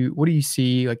do you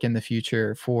see like in the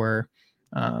future for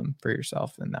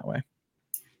yourself in that way?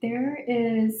 There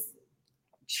is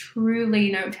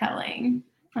truly no telling.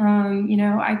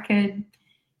 I could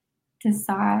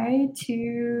decide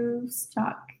to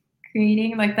stop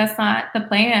creating. Like that's not the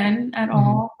plan at Hmm.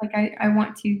 all. Like I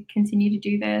want to continue to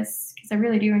do this because I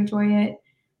really do enjoy it.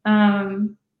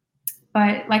 Um,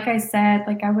 but like I said,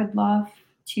 like I would love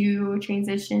to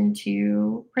transition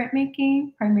to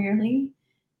printmaking primarily.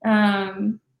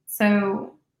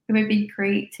 So it would be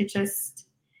great to just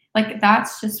like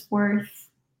that's just worth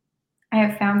I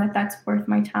have found that that's worth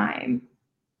my time.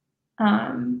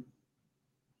 Um,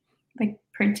 like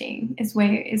printing is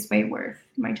way worth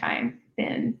my time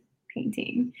than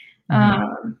painting.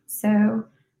 Hmm. So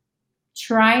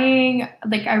trying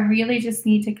like I really just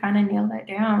need to kind of nail that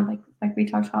down, like we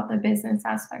talked about the business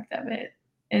aspect of it,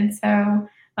 and so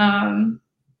um,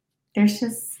 there's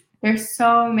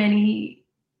so many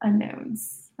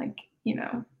unknowns, like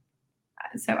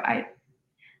so I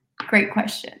great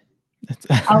question. It's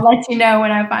I'll let you know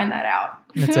when I find that out.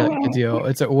 it's a good deal.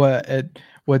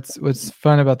 What's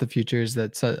fun about the future is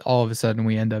that all of a sudden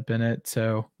we end up in it.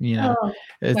 So Oh,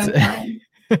 it's so fun.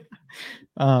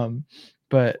 um,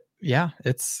 but yeah,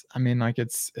 it's I mean like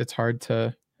it's hard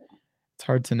to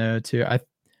know too.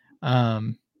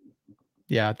 Um,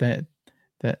 yeah, that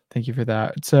thank you for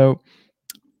that. So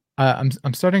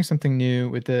I'm starting something new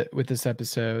with this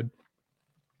episode,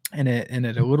 and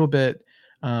it a little bit,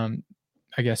 um,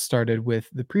 I guess, started with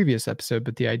the previous episode,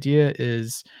 but the idea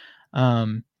is,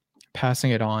 um,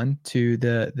 passing it on to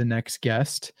the next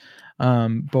guest.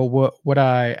 But what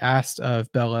I asked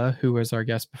of Bella, who was our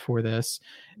guest before this,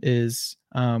 is,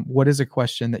 what is a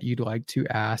question that you'd like to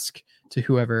ask to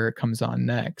whoever comes on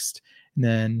next? And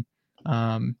then,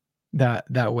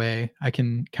 that way I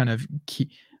can kind of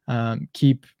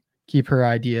keep her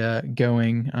idea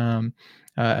going,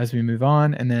 as we move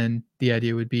on. And then the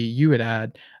idea would be you would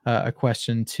add a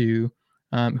question to,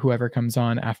 whoever comes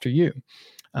on after you.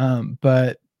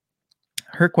 But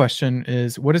her question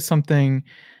is, what is something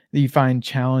that you find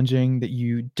challenging that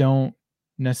you don't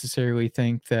necessarily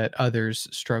think that others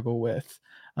struggle with?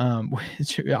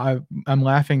 Which I'm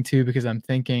laughing too because I'm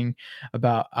thinking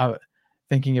about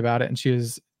it, and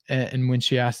and when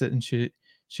she asked it, and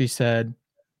she said,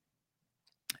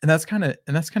 and that's kind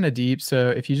of deep. So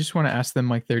if you just want to ask them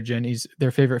like their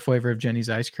favorite flavor of Jenny's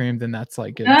ice cream, then that's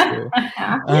like good too.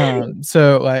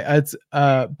 So like it's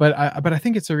but I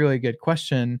think it's a really good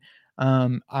question.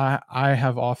 I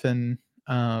have often,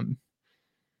 I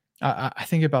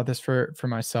think about this for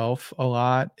myself a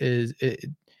lot.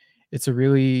 It's a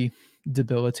really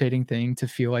debilitating thing to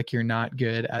feel like you're not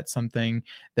good at something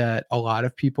that a lot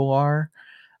of people are.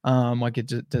 Like it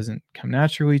just doesn't come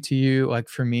naturally to you. Like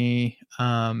for me,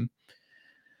 a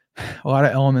lot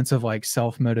of elements of like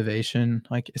self motivation,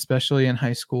 like especially in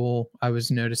high school, I was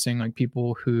noticing like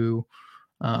people who,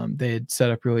 they had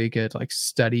set up really good like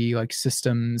study like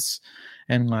systems,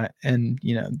 and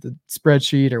the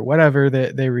spreadsheet or whatever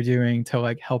that they were doing to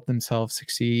like help themselves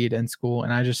succeed in school,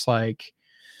 and I just like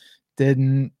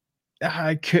didn't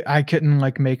I couldn't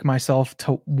like make myself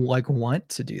to like want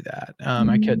to do that.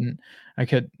 Mhm. I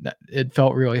could It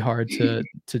felt really hard to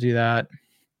do that.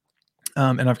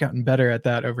 And I've gotten better at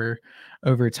that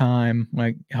over time,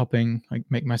 like helping like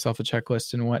make myself a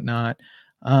checklist and whatnot.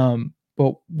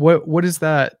 But what is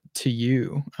that to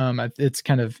you? It's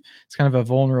kind of a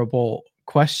vulnerable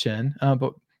question,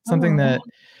 but something Oh, that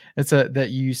it's a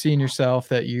that you see in yourself,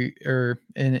 that you or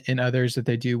in others, that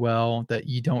they do well, that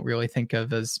you don't really think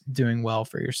of as doing well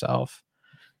for yourself.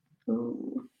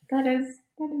 ooh, that is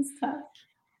tough.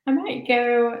 I might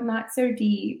go not so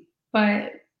deep,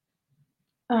 but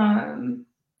I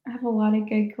have a lot of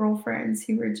good girlfriends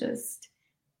who are just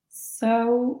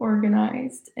so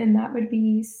organized, and that would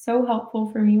be so helpful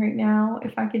for me right now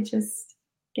if I could just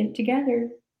get it together.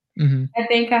 Mhm. I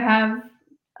think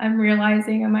I'm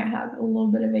realizing I might have a little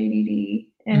bit of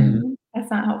ADD, Mhm. and that's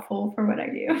not helpful for what I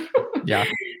do. Yeah.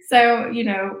 So,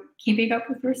 keeping up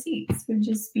with receipts would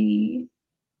just be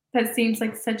that seems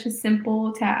like such a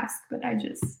simple task, but I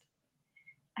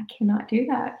cannot do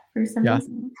that for some Yeah.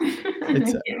 reason. And I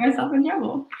It's get myself in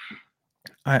trouble.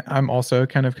 I'm also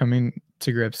kind of coming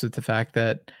to grips with the fact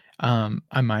that,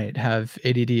 I might have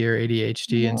ADD or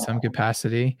ADHD in Yeah, some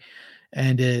capacity,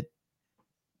 and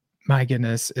my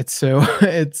goodness, it's so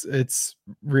it's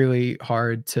really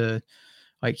hard to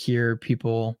like hear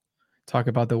people talk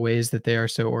about the ways that they are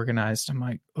so organized. I'm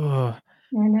like, oh,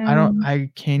 I know. I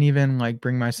can't even like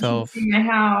bring You should myself. see my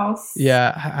house,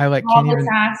 Yeah, I like all can't the even.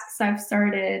 tasks I've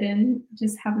started and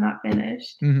just have not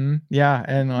finished. Yeah,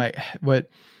 and like what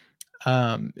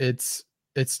it's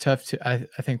tough to I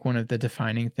think one of the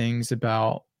defining things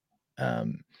about,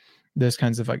 um those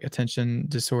kinds of like attention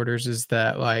disorders is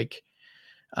that like,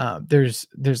 there's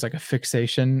like a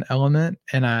fixation element,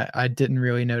 and I didn't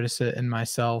really notice it in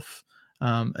myself,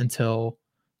 until,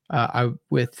 I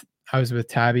was with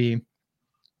Tabby,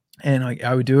 and like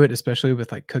I would do it especially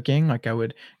with like cooking. Like I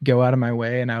would go out of my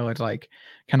way, and I would like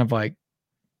kind of like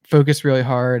focus really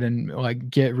hard and like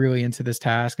get really into this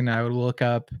task, and I would look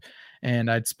up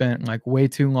and I'd spent like way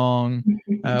too long,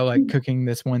 like cooking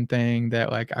this one thing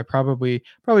that like I probably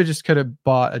just could have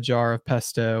bought a jar of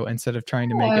pesto instead of trying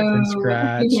to make it from Oh,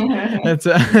 scratch. yeah. That's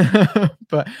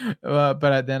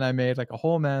then I made like a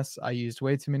whole mess. I used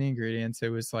way too many ingredients. It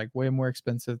was like way more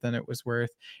expensive than it was worth,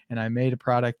 and I made a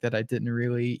product that I didn't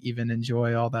really even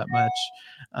enjoy all that much.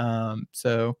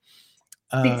 So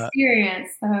The uh experience,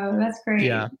 though, that's great.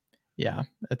 yeah. Yeah,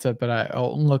 it's a but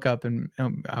I'll look up, and,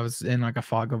 I was in, like, a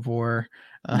fog of war,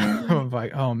 Yeah. of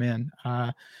like, "Oh, man,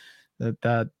 that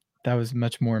that that was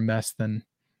much more mess than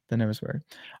it was worth."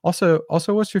 Also,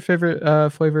 what's your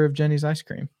favorite, flavor of Jenny's ice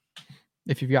cream,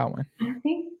 if you've got one? I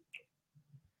think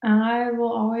I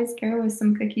will always go with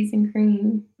some cookies and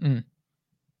cream. Mm,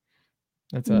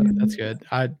 that's Mm, good.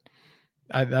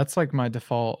 That's, like, my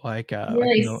default, like,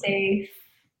 really vanilla. safe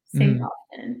Mhm.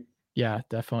 option. Yeah,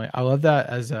 definitely. I love that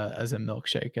as a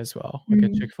milkshake as well, like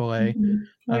a Chick-fil-A, Mhm.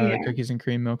 Oh, yeah. cookies and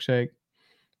cream milkshake.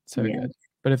 So Yeah, good.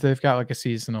 But if they've got, like, a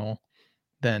seasonal,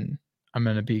 then I'm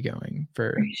gonna be going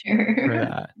for for sure.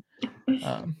 that.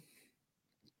 Um,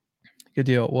 Good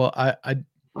deal. Well, I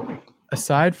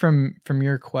aside from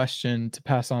your question to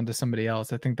pass on to somebody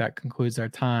else, I think that concludes our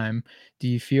time. Do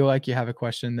you feel like you have a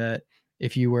question that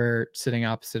if you were sitting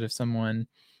opposite of someone,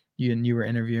 you were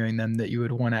interviewing them that you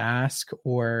would wanna ask,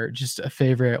 or just a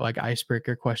favorite, like,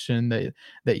 icebreaker question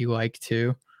that you like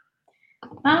too?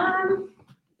 Um,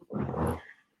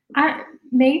 I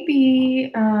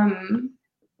maybe,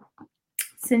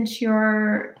 since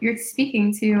you're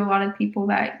speaking to a lot of people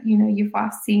that, you've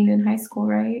last seen in high school,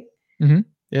 right? Mhm.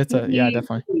 It's a yeah, Maybe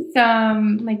definitely. maybe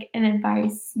some, like, an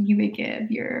advice you would give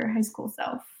your high school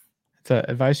self. It's a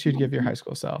advice you'd give your high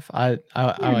school self. I like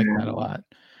that a Yeah. lot.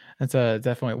 That's a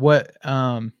definitely what,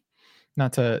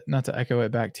 not to echo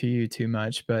it back to you too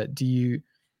much, but do you,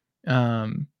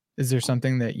 is there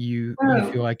something that you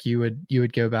Oh, feel like you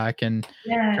would go back and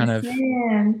kind yes, of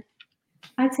man.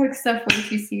 I took stuff way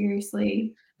too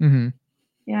seriously. Mhm.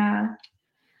 Yeah.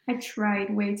 I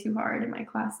tried way too hard in my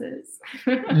classes.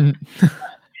 Mhm.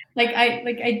 Like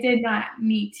I did not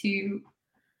need to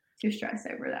stress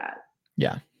over that.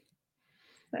 Yeah,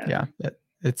 yeah,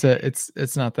 So,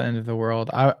 it's not the end of the world.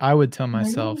 I would tell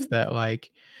myself right? that, like,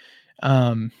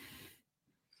 um,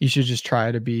 you should just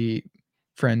try to be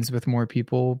friends with more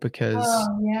people because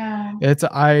Oh, yeah. it's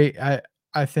I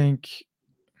think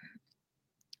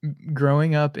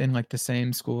growing up in, like, the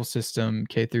same school system,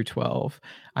 K through 12,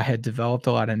 I had developed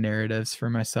a lot of narratives for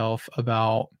myself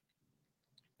about,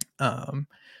 um,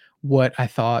 what I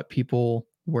thought people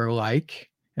were like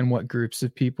and what groups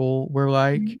of people were Mhm.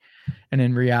 like, and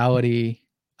in reality,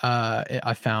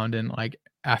 I found in, like,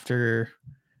 after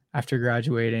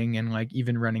graduating and, like,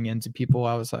 even running into people,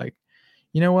 I was like,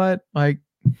 "You know what? Like,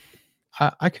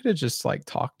 I coulda just, like,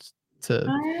 talked to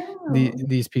I know.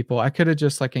 these people. I coulda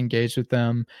just, like, engaged with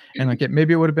them, and, like, it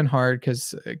would've been hard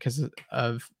because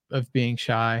of being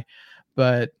shy,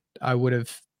 but I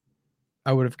would've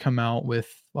come out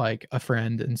with, like, a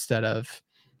friend instead of,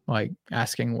 like,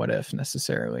 asking what if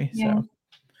necessarily, Yeah, so,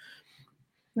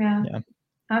 yeah. yeah,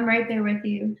 I'm right there with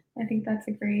you. I think that's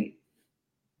a great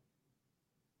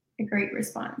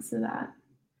response to that.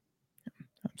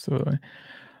 absolutely.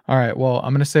 Alright, well,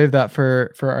 I'm gonna save that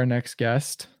for our next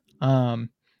guest. Um,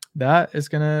 that is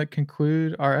gonna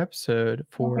conclude our episode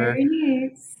Well, for very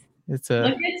nice. it's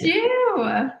Look a at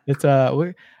you. It's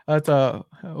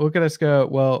look at us go.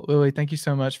 Well, Lily, thank you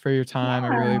so much for your time. I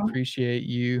really Wow. appreciate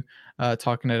you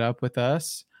talking it up with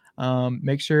us.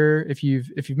 Make sure if you've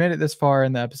made it this far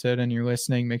in the episode and you're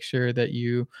listening, make sure that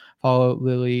you follow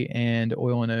Lily and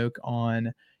Oil and Oak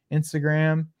on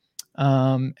Instagram.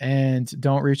 And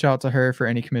don't reach out to her for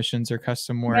any commissions or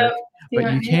custom Nope, work, do but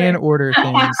not you do can it. order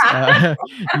things.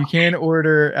 You can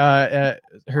order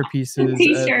her pieces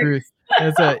T-shirts. through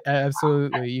that's a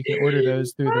absolutely. You can order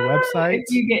those through the If website.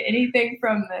 you get anything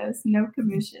from this, no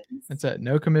commissions. It's at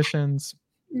no commissions,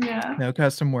 Yeah, no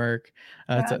custom work.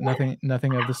 It's yeah, at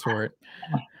nothing of the sort.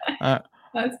 Uh,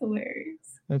 that's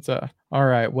hilarious. it's a all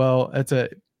right. Well, it's a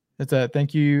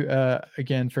thank you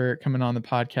again for coming on the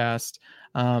podcast,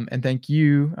 and thank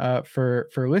you for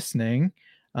listening.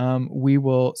 We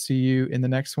will see you in the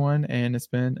next one, and it's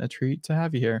been a treat to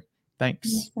have you here.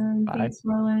 Thanks. Awesome. Bye. Thanks,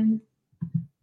 Roland.